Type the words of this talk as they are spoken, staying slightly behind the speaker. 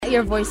Let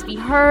Your Voice Be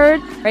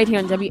Heard, right here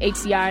on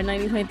WHCR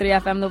 90.3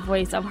 FM, the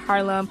voice of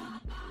Harlem.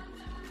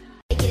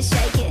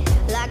 Shake it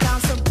like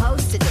I'm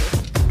supposed to do.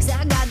 'Cause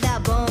I got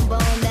that boom boom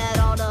that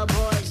all the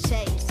boys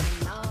chase.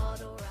 All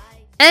the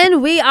right.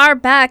 And we are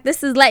back.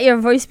 This is Let Your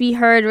Voice Be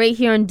Heard right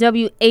here on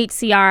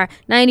WHCR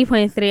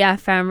 90.3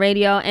 FM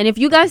radio. And if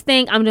you guys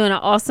think I'm doing an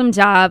awesome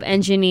job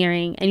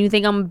engineering and you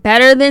think I'm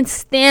better than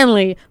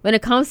Stanley when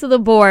it comes to the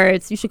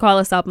boards, you should call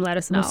us up and let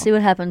us know. We'll see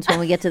what happens when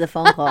we get to the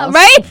phone calls.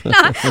 Right?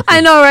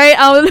 I know, right?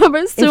 Our number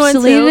is 212.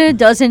 If Selena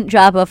doesn't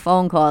drop a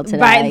phone call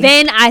today, right,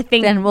 then I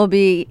think then we'll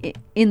be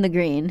in the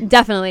green.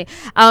 Definitely.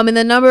 And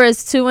the number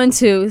is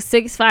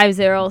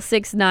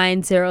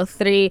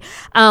 212-650-6903.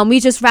 We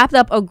just wrapped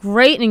up a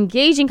great and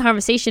engaging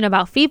conversation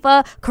about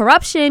FIFA,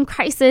 corruption,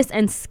 crisis,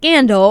 and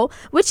scandal,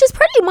 which is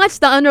pretty much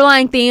the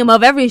underlying theme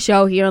of every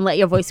show here on Let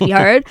Your Voice Be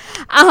Heard.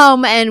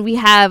 And we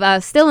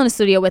have still in the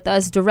studio with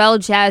us Darrell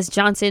Jazz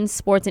Johnson,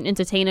 sports and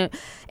entertainment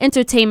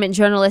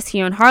journalist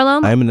here in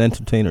Harlem. I'm an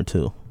entertainer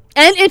too.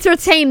 An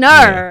entertainer.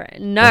 Yeah,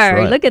 Nerd.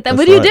 right. Look at that. That's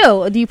what do you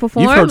right. do? Do you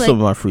perform? You've heard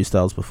some of my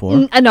freestyles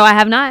before. No, I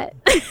have not.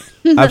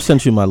 I've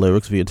sent you my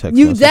lyrics via text.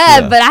 You message. did,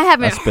 Yeah. but I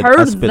haven't heard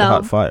I spit them.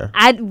 hot fire.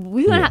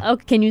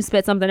 Can you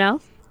spit something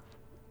else?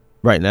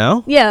 Right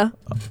now? Yeah.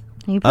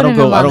 You I don't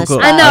go. I don't go.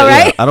 I know,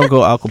 right? I don't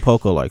go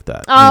Acapulco like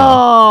that.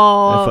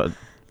 Oh.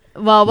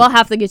 Well, we'll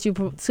have to get you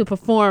to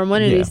perform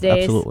one of these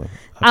days. Absolutely.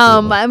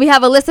 We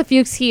have Alyssa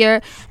Fuchs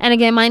here, and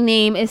again, my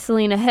name is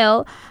Selena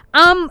Hill.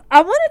 I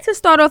wanted to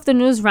start off the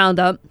news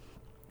roundup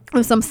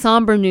with some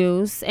somber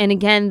news. And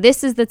again,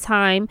 this is the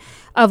time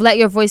of Let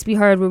Your Voice Be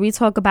Heard, where we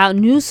talk about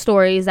news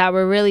stories that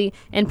were really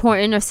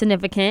important or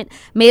significant,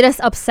 made us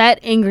upset,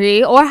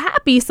 angry, or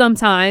happy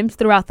sometimes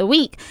throughout the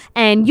week.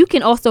 And you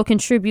can also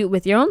contribute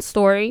with your own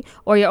story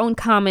or your own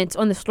comments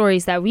on the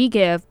stories that we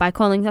give by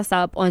calling us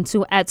up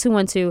at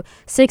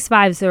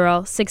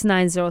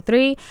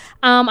 212-650-6903.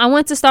 I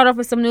want to start off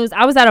with some news.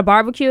 I was at a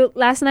barbecue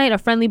last night, a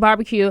friendly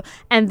barbecue,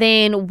 and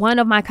then one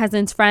of my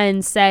cousin's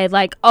friends said,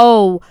 like,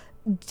 oh,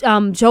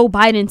 Joe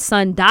Biden's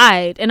son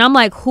died. And I'm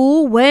like,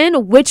 who,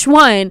 when, which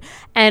one?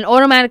 And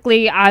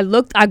automatically I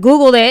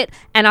Googled it,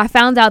 and I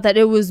found out that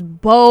it was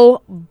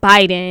Beau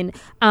Biden.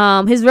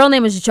 His real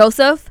name is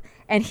Joseph,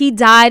 and he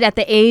died at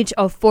the age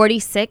of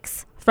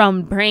 46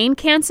 from brain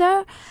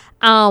cancer.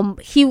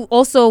 He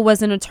also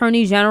was an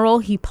attorney general.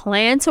 He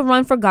planned to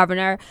run for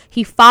governor.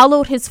 He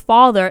followed his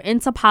father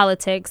into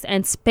politics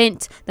and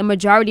spent the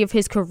majority of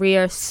his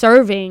career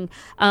serving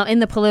in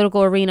the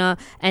political arena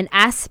and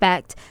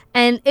aspect.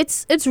 And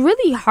it's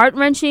really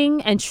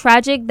heart-wrenching and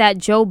tragic that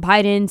Joe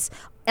Biden's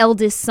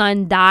eldest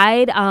son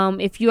died.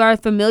 If you are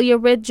familiar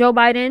with Joe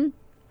Biden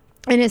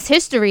in his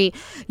history,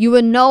 you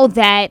would know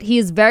that he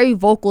is very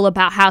vocal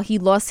about how he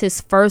lost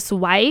his first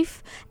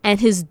wife and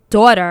his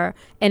daughter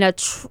in a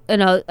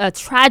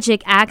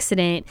tragic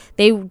accident.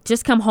 They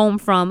just come home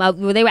from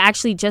they were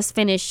actually just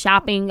finished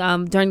shopping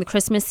during the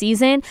Christmas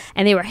season,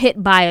 and they were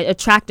hit by a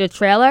tractor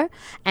trailer,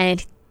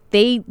 and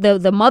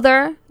the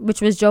mother,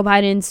 which was Joe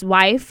Biden's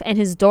wife, and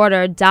his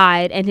daughter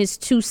died, and his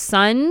two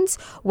sons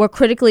were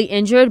critically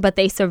injured, but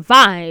they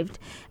survived.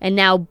 And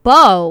now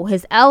Beau,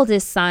 his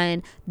eldest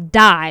son,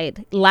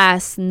 died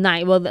last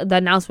night. Well, the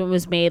announcement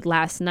was made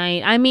last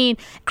night. I mean,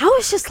 I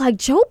was just like,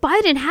 Joe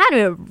Biden had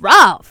it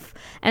rough,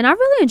 and I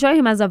really enjoy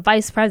him as a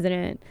vice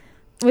president.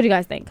 What do you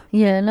guys think?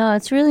 Yeah, no,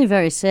 it's really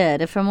very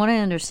sad. From what I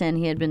understand,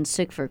 he had been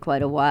sick for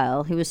quite a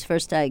while. He was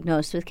first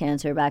diagnosed with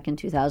cancer back in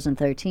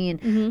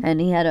 2013,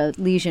 and he had a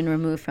lesion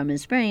removed from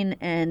his brain,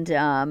 and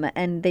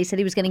they said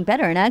he was getting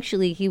better. And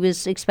actually, he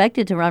was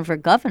expected to run for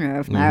governor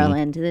of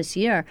Maryland this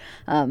year.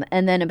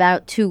 And then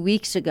about 2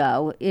 weeks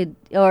ago,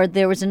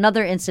 there was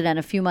another incident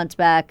a few months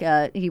back.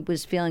 He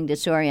was feeling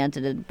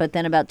disoriented, but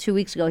then about 2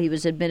 weeks ago, he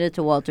was admitted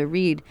to Walter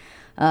Reed,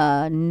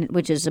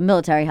 which is a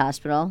military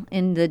hospital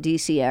in the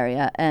D.C.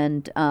 area,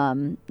 and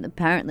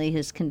apparently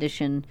his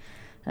condition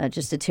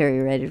just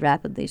deteriorated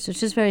rapidly. So it's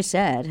just very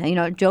sad. You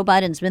know, Joe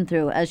Biden's been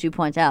through, as you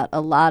point out, a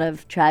lot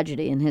of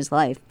tragedy in his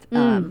life.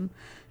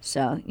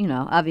 So, you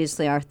know,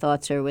 obviously our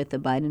thoughts are with the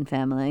Biden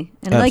family.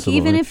 And Absolutely. like,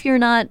 even if you're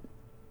not,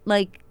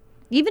 like,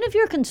 even if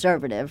you're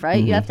conservative,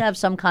 right, you have to have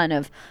some kind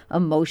of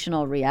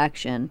emotional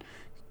reaction.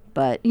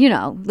 But, you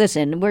know,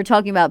 listen, we're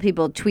talking about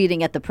people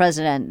tweeting at the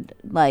president,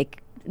 like,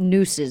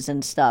 nooses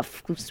and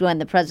stuff when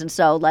the president,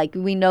 so like,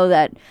 we know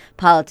that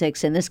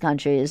politics in this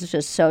country is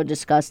just so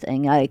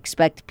disgusting. I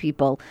expect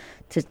people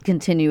to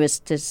continue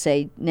to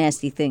say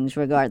nasty things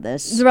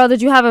regardless. Zarel,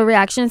 did you have a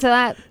reaction to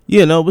that?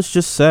 Yeah, no, it was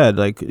just sad.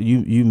 Like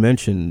you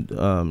mentioned,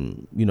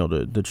 you know,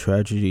 the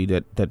tragedy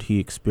that he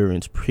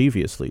experienced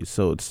previously.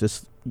 So it's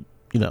just,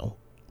 you know,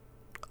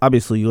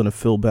 obviously you're gonna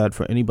feel bad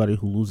for anybody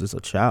who loses a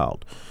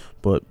child,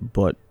 but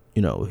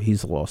you know,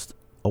 he's lost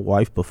a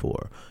wife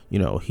before. You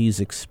know, he's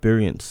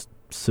experienced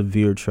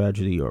severe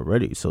tragedy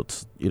already, so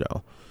it's, you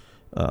know,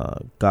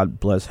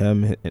 God bless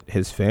him,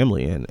 his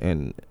family,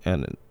 and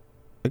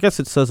I guess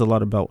it says a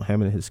lot about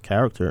him and his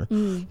character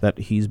that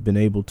he's been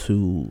able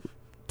to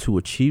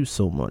achieve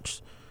so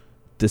much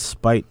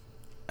despite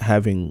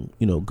having,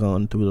 you know,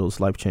 gone through those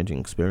life-changing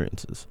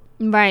experiences.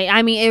 Right.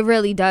 I mean, it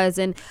really does.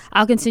 And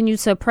I'll continue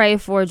to pray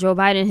for Joe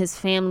Biden, his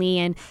family,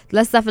 and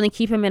let's definitely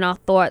keep him in our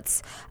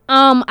thoughts.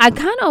 I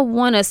kind of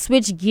want to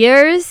switch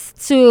gears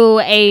to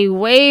a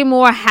way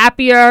more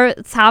happier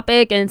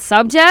topic and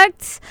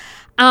subject.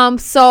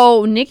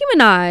 So Nicki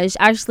Minaj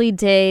actually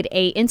did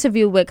a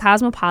interview with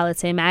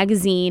Cosmopolitan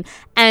magazine,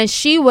 and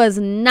she was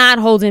not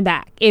holding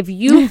back. If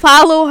you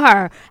follow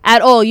her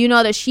at all, you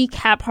know that she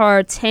kept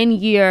her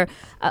 10-year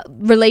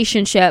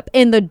relationship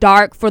in the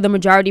dark for the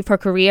majority of her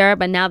career,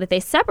 but now that they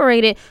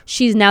separated,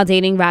 she's now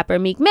dating rapper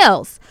Meek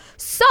Mills.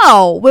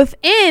 So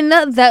within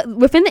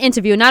the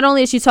interview, not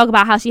only did she talk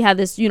about how she had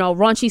this,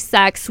 raunchy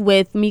sex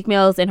with Meek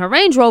Mills in her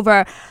Range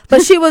Rover,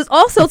 but she was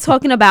also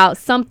talking about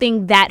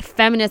something that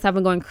feminists have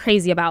been going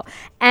crazy about.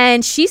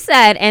 And she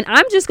said, and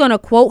I'm just going to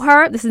quote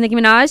her, this is Nicki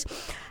Minaj,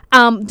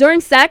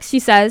 during sex, she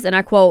says, and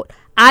I quote,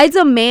 "I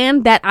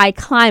demand that I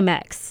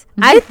climax.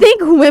 I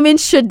think women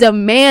should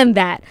demand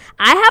that.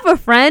 I have a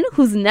friend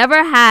who's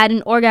never had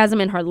an orgasm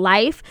in her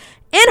life.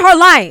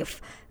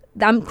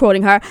 I'm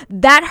quoting her.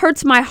 That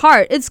hurts my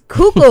heart. It's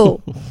cuckoo."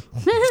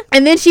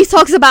 And then she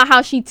talks about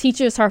how she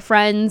teaches her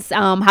friends,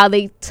 how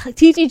they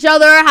teach each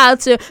other how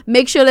to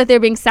make sure that they're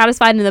being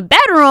satisfied in the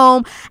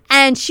bedroom.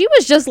 And she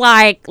was just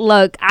like,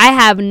 look, I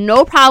have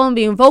no problem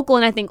being vocal,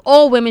 and I think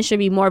all women should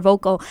be more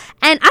vocal.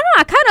 And I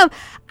don't know,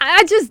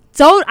 I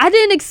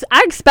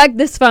expect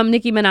this from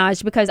Nicki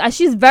Minaj because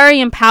she's very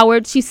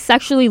empowered. She's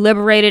sexually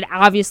liberated,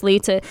 obviously,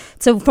 to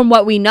from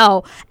what we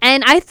know.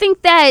 And I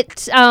think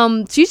that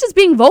she's just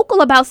being vocal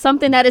about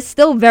something that is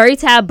still very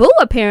taboo,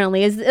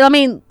 apparently.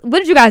 What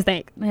did you guys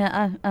think?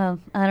 Yeah,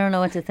 I don't know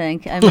what to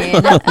think. I mean,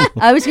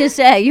 I was going to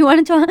say, you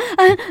want to talk?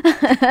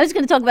 I was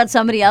going to talk about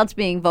somebody else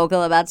being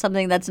vocal about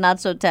something that's not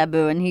so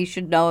taboo, and he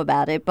should know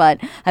about it, but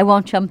I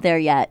won't jump there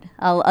yet.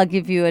 I'll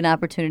give you an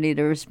opportunity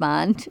to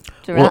respond.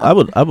 Well, I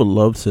would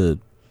love to,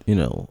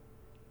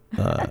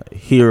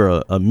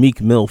 hear a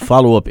Meek Mill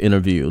follow-up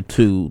interview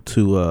to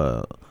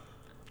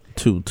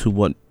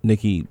what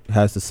Nicki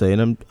has to say,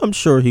 and I'm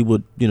sure he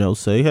would,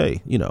 say,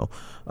 hey,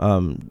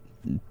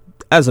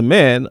 as a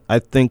man, I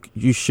think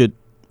you should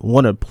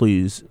want to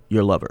please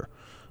your lover.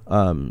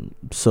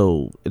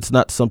 So it's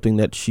not something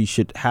that she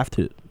should have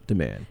to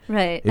demand.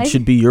 Right. It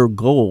should be your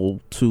goal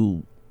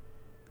to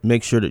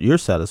make sure that you're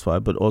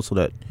satisfied, but also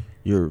that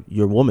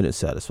your woman is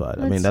satisfied.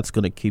 I mean, that's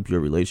going to keep your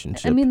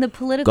relationship the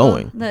political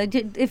going.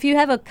 If you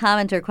have a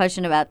comment or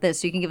question about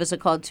this, you can give us a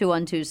call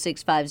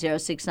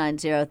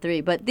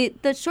 212-650-6903. But the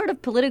sort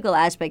of political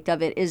aspect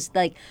of it is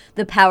like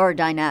the power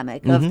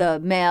dynamic of the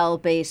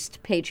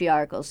male-based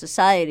patriarchal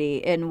society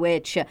in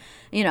which,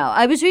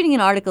 I was reading an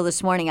article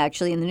this morning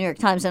actually in the New York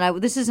Times,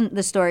 and this isn't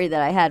the story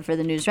that I had for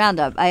the News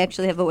Roundup. I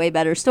actually have a way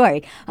better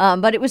story.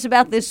 But it was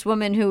about this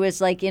woman who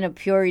was like in a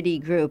purity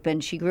group,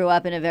 and she grew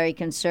up in a very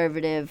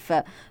conservative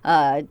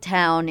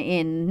town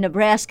in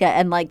Nebraska,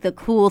 and like the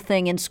cool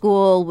thing in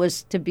school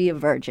was to be a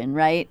virgin,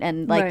 right?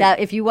 And like that,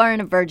 if you weren't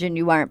a virgin,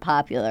 you weren't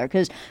popular,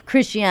 because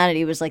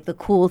Christianity was like the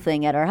cool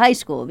thing at her high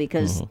school,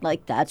 because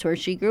like that's where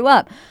she grew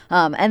up.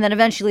 And then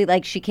eventually,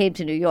 like, she came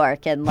to New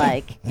York and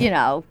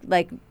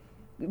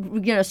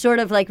sort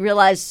of like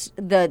realized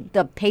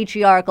the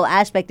patriarchal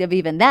aspect of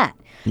even that.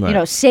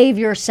 Right. Save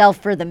yourself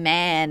for the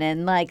man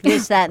and like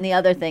this, that, and the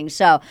other thing.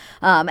 So,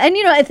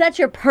 if that's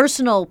your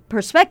personal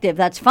perspective,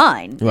 that's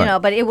fine, right.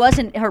 But it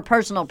wasn't her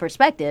personal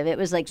perspective. It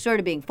was like sort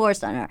of being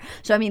forced on her.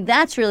 So, I mean,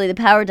 that's really the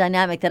power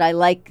dynamic that I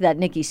like that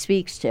Nicki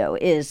speaks to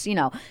is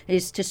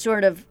to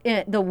sort of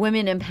the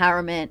women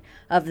empowerment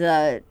of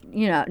the,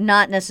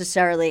 not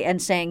necessarily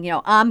and saying,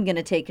 I'm going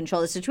to take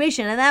control of the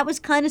situation. And that was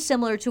kind of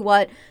similar to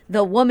what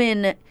the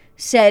woman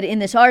said in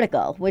this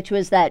article, which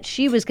was that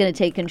she was going to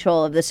take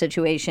control of the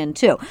situation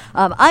too.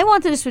 I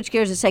wanted to switch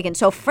gears a second.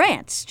 So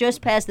France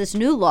just passed this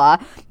new law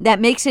that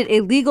makes it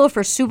illegal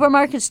for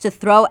supermarkets to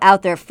throw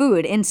out their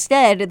food.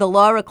 Instead, the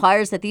law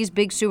requires that these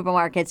big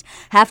supermarkets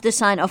have to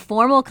sign a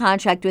formal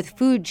contract with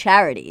food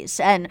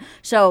charities. And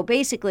so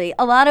basically,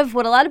 a lot of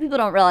people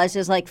don't realize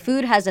is like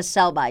food has a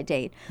sell-by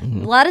date.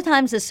 Mm-hmm. A lot of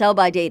times the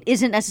sell-by date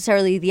isn't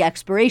necessarily the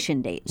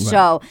expiration date. Right.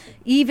 So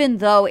even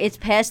though it's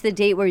past the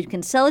date where you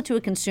can sell it to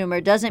a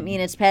consumer, doesn't mean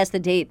it's past the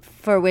date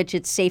for which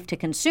it's safe to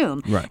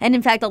consume. Right. And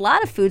in fact, a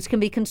lot of foods can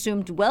be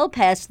consumed well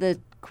past the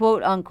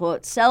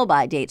quote-unquote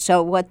sell-by date.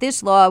 So what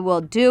this law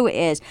will do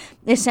is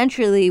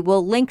essentially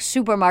will link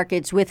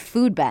supermarkets with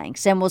food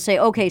banks, and will say,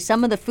 okay,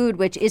 some of the food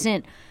which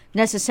isn't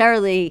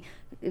necessarily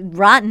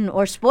rotten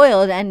or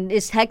spoiled and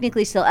is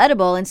technically still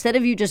edible, instead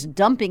of you just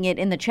dumping it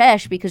in the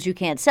trash because you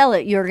can't sell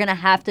it, you're going to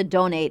have to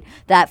donate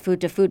that food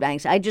to food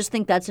banks. I just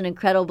think that's an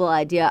incredible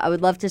idea. I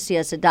would love to see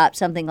us adopt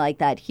something like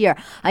that here.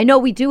 I know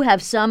we do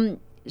have some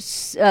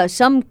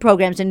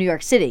programs in New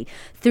York City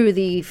through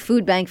the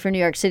Food Bank for New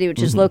York City,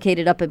 which is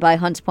located up by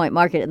Hunts Point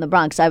Market in the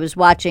Bronx. I was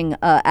watching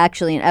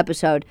actually an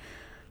episode,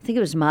 I think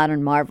it was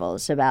Modern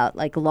Marvels, about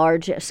like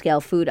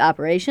large-scale food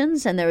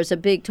operations, and there was a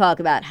big talk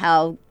about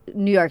how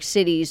New York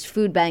City's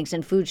food banks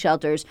and food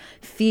shelters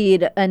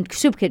and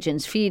soup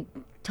kitchens feed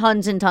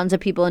tons and tons of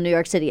people in New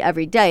York City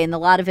every day, and a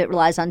lot of it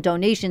relies on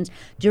donations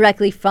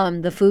directly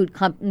from the food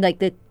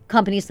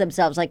companies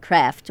themselves like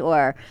Kraft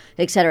or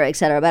et cetera, et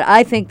cetera. But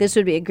I think this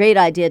would be a great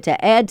idea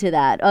to add to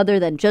that, other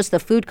than just the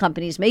food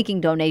companies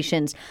making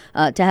donations,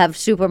 to have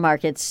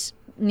supermarkets,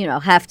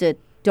 have to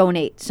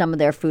donate some of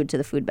their food to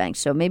the food banks.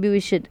 So maybe we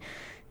should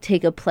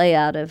take a play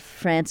out of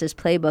France's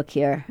playbook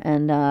here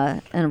and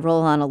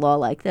roll on a law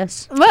like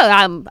this.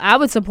 Well, I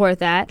would support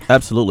that.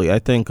 Absolutely. I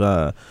think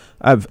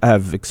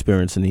I've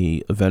experience in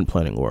the event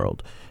planning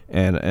world.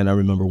 And I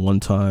remember one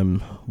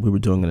time we were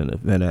doing an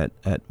event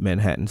at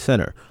Manhattan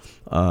Center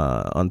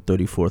on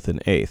 34th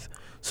and 8th.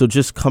 So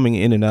just coming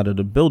in and out of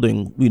the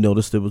building, we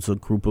noticed there was a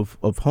group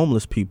of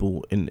homeless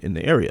people in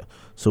the area.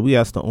 So we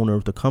asked the owner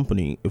of the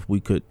company if we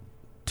could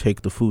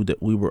take the food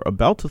that we were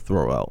about to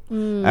throw out.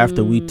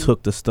 After we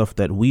took the stuff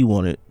that we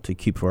wanted to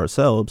keep for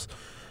ourselves,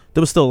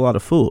 there was still a lot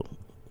of food.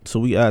 So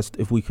we asked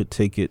if we could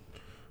take it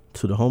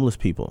to the homeless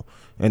people.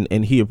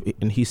 And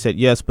he said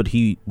yes, but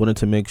he wanted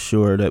to make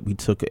sure that we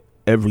took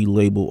every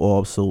label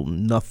off so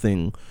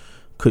nothing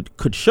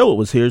could show it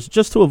was his,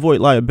 just to avoid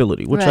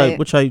liability,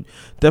 which I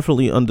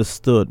definitely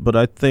understood. But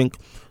I think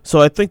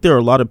there are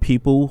a lot of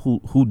people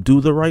who do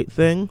the right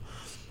thing.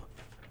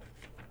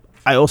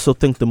 I also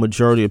think the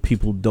majority of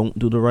people don't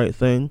do the right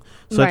thing.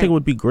 So I think it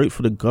would be great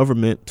for the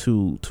government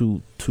to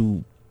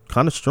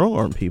kind of strong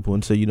arm people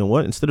and say, you know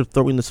what, instead of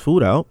throwing this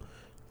food out,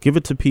 give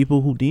it to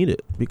people who need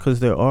it,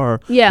 because there are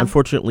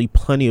unfortunately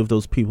plenty of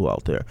those people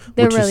out there,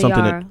 which is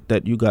something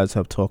that you guys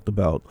have talked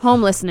about.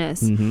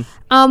 Homelessness. We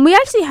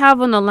actually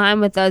have on the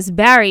line with us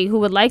Barry, who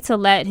would like to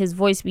let his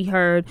voice be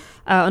heard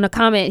on a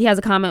comment. He has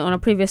a comment on a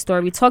previous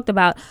story we talked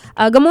about.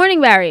 Good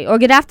morning, Barry, or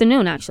good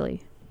afternoon,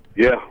 actually.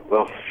 Yeah,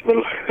 well,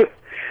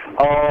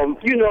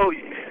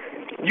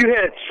 you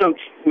had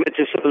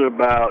mentioned something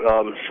about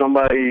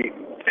somebody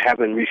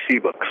having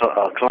received a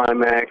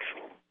climax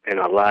in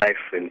our life,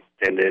 and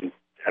then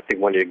I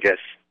think one of your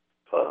guests,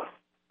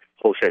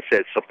 host, had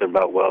said something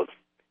about, well,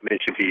 men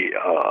should be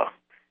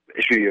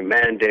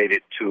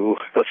mandated to,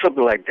 or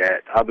something like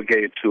that,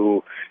 obligated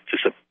to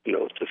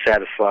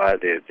satisfy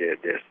their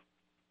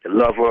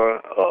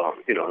lover,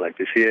 like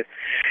this here.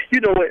 You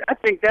know what? I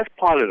think that's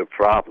part of the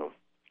problem.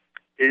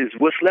 Is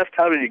what's left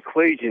out of the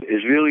equation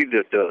is really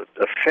the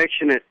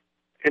affectionate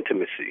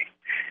intimacy.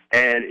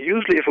 And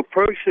usually if a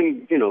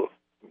person,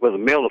 whether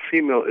male or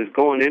female, is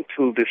going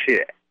into this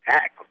here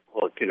act,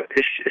 or,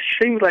 it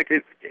seems like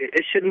it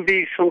shouldn't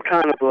be some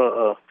kind of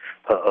a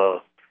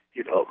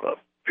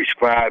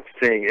prescribed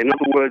thing. In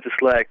other words,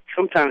 it's like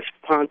sometimes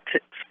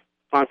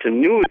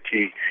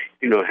spontaneity,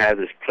 has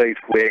this place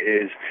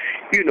where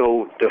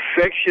the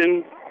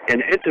affection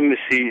and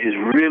intimacy is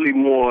really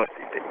more,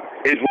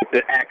 is what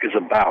the act is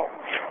about,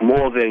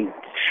 more than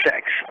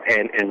sex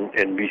and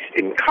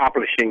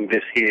accomplishing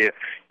this here,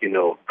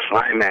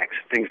 climax,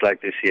 things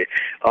like this here.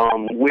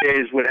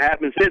 Whereas what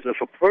happens is,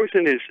 if a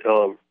person is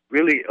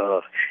really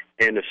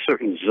in a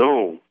certain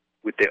zone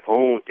with their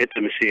own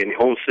intimacy and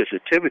their own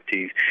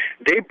sensitivities,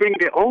 they bring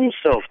their own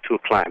self to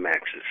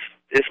climaxes.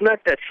 It's not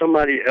that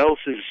somebody else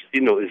is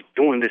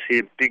doing this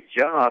here big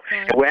job.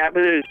 And what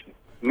happens is,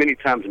 many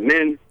times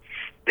men,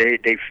 they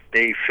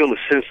feel a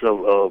sense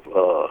of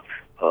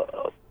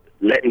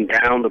letting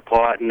down the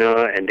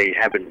partner, and they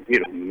haven't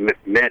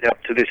met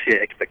up to this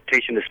here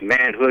expectation, this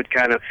manhood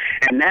kind of,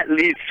 and that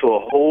leads to a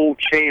whole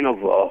chain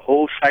of a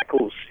whole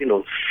psychology,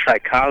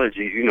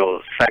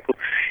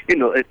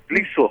 it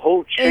leads to a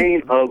whole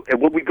chain of,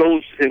 and what we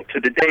goes into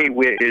the day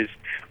where is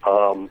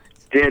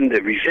then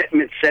the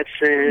resentment sets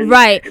in.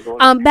 Right.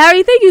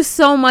 Barry, thank you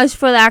so much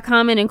for that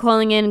comment and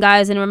calling in,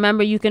 guys. And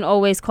remember, you can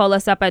always call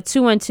us up at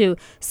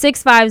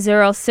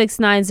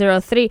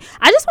 212-650-6903.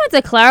 I just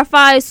wanted to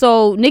clarify.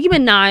 So Nicki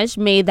Minaj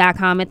made that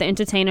comment, the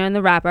entertainer and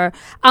the rapper.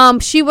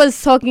 She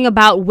was talking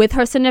about with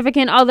her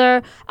significant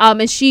other.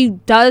 And she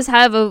does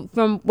have,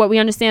 from what we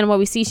understand and what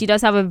we see, she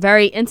does have a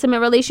very intimate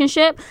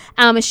relationship.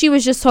 And she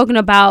was just talking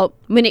about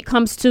when it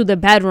comes to the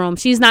bedroom.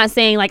 She's not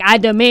saying, like, I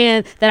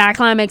demand that I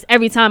climax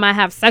every time I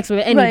have sex with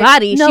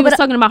anybody. Right. No, she was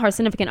talking about her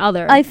significant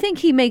other. I think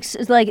he makes,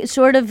 like,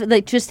 sort of,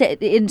 like, just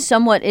in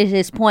somewhat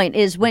his point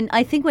is when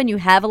you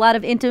have a lot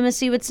of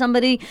intimacy with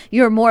somebody,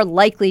 you're more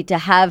likely to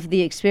have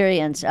the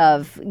experience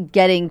of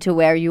getting to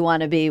where you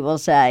want to be, we'll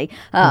say,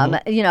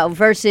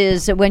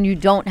 versus when you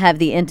don't have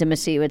the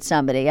intimacy with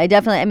somebody.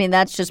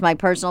 That's just my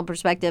personal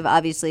perspective.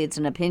 Obviously, it's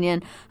an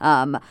opinion.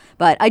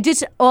 But I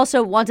just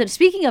also wanted,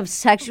 speaking of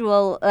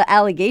sexual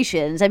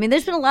allegations,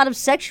 there's been a lot of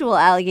sexual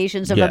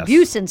allegations of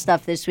abuse and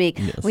stuff this week.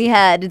 Yes. We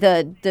had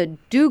the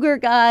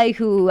Duger guy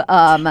who,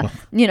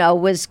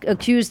 was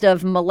accused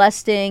of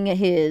molesting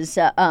his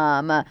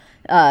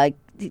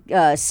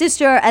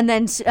sister, and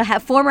then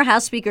former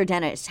House Speaker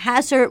Dennis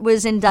Hassert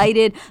was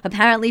indicted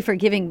apparently for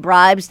giving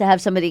bribes to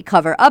have somebody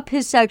cover up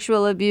his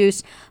sexual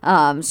abuse.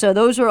 So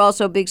those were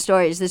also big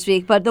stories this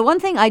week. But the one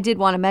thing I did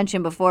want to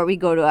mention before we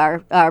go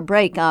to our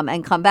break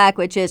and come back,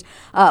 which is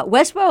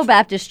Westboro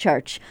Baptist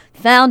Church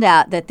found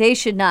out that they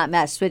should not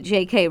mess with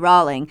J.K.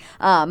 Rowling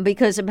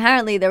because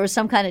apparently there was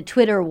some kind of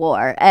Twitter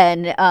war,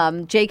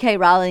 and J.K.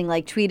 Rowling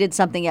tweeted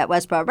something at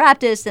Westboro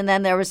Baptist, and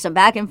then there was some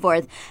back and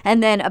forth,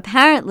 and then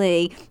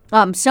apparently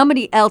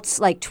somebody else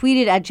like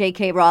tweeted at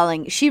J.K.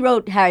 Rowling. She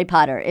wrote Harry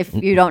Potter, if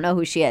you don't know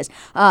who she is.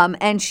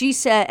 And she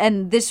said,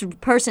 and this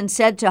person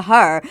said to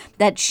her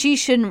that she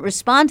shouldn't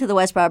respond to the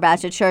Westboro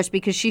Baptist Church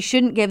because she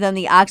shouldn't give them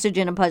the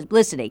oxygen of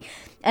publicity.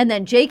 And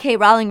then J.K.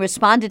 Rowling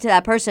responded to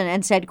that person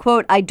and said,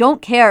 quote, "I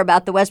don't care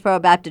about the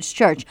Westboro Baptist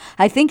Church.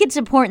 I think it's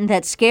important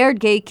that scared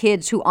gay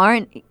kids who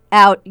aren't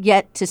out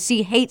yet to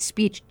see hate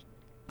speech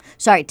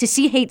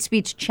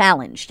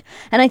challenged."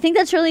 And I think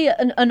that's really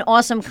an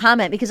awesome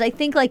comment, because I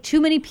think like too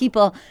many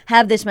people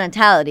have this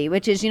mentality,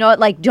 which is, you know what,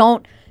 like,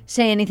 don't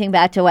say anything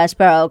back to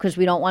Westboro because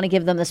we don't want to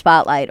give them the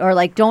spotlight, or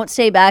like don't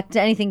say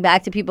anything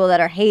back to people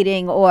that are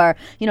hating, or,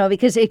 you know,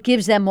 because it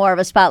gives them more of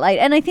a spotlight.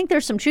 And I think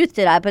there's some truth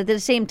to that, but at the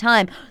same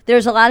time,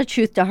 there's a lot of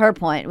truth to her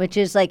point, which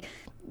is like,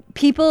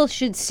 people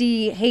should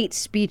see hate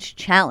speech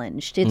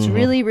challenged. It's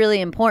really,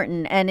 really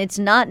important. And it's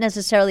not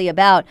necessarily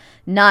about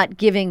not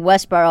giving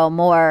Westboro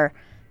more,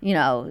 you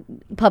know,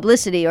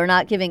 publicity, or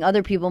not giving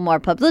other people more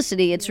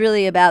publicity. It's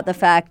really about the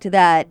fact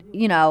that,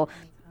 you know,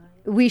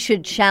 we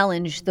should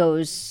challenge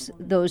those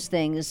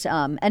things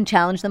and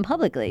challenge them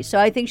publicly. So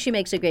I think she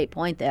makes a great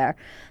point there.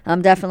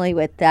 Definitely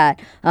with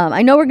that.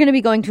 I know we're going to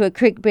be going to a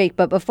quick break,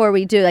 but before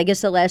we do, I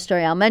guess the last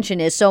story I'll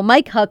mention is, so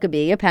Mike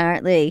Huckabee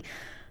apparently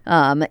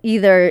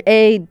either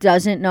A,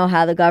 doesn't know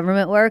how the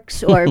government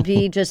works, or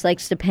B, just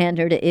likes to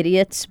pander to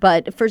idiots.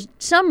 But for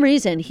some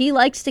reason, he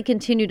likes to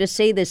continue to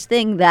say this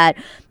thing that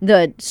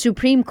the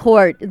Supreme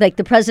Court, like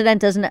the president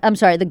doesn't,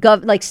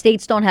 like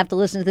states don't have to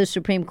listen to the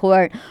Supreme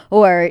Court,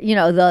 or, you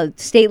know, the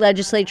state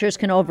legislatures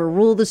can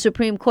overrule the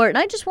Supreme Court. And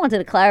I just wanted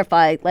to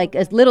clarify, like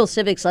a little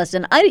civics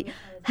lesson. I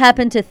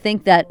happen to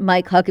think that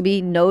Mike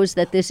Huckabee knows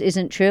that this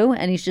isn't true,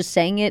 and he's just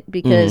saying it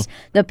because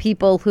the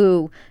people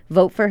who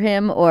vote for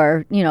him,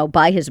 or, you know,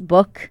 buy his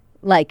book,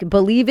 like,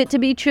 believe it to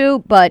be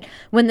true. But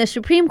when the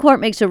Supreme Court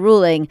makes a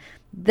ruling,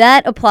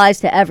 that applies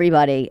to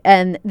everybody,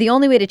 and the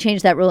only way to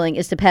change that ruling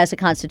is to pass a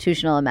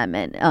constitutional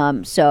amendment.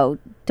 So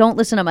don't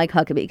listen to Mike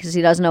Huckabee, because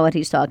he doesn't know what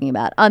he's talking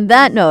about. On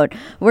that note,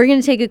 we're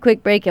going to take a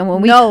quick break, and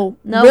when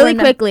really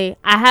quickly,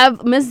 I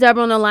have Miss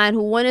Deborah on the line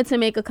who wanted to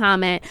make a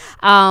comment,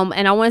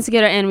 and I wanted to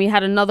get her in. We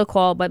had another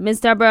call, but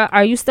Miss Deborah,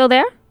 are you still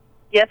there?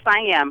 Yes, I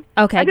am.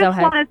 Okay, go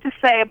ahead. I just wanted to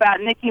say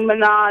about Nicki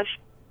Minaj,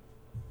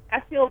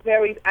 I feel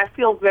very,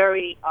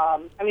 I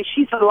mean,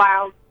 she's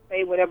allowed to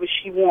say whatever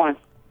she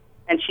wants,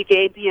 and she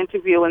gave the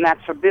interview, and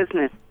that's her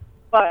business.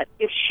 But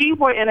if she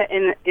were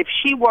if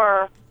she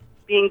were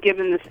being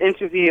given this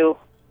interview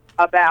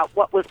about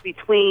what was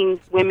between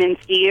women's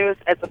ears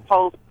as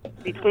opposed to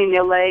between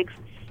their legs,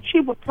 she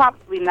would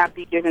probably not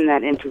be given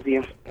that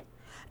interview.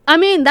 I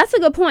mean, that's a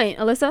good point,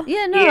 Alyssa.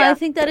 Yeah, I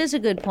think that is a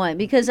good point,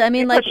 because I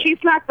mean, like, she's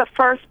not the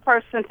first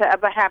person to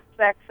ever have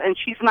sex, and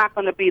she's not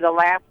going to be the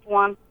last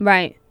one.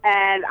 Right.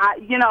 And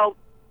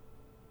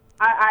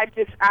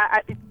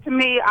to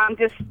me, I'm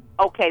just,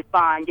 okay,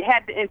 fine. You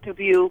had the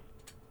interview,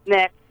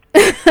 next.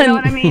 You know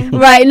what I mean?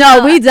 Right.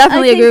 No, we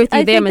definitely agree with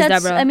you there, Ms.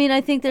 Deborah. I mean,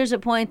 I think there's a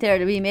point there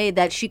to be made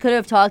that she could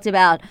have talked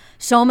about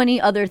so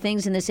many other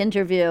things in this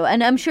interview.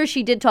 And I'm sure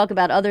she did talk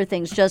about other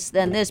things just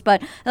than this.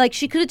 But, like,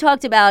 she could have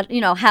talked about,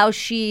 you know, how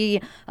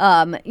she,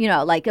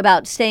 like,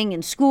 about staying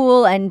in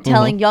school and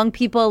telling young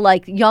people,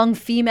 like, young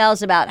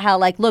females about how,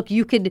 like, look,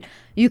 you can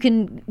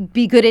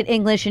be good at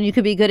English, and you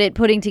could be good at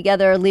putting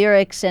together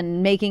lyrics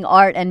and making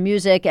art and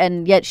music,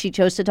 and yet she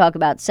chose to talk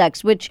about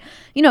sex, which,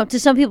 you know, to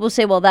some people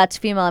say, well, that's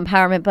female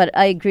empowerment, but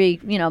I agree,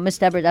 you know, Miss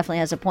Deborah definitely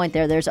has a point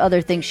there. There's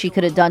other things she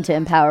could have done to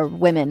empower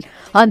women.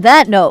 On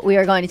that note, we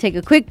are going to take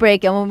a quick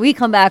break, and when we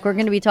come back, we're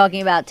going to be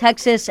talking about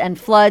Texas and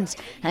floods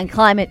and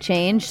climate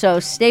change, so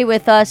stay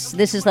with us.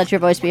 This is Let Your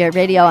Voice Be Heard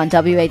Radio on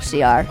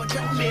WHCR.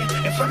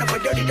 In front of a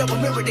dirty double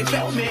mirror, they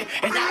felt me,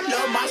 and I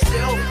love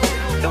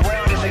myself. The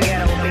world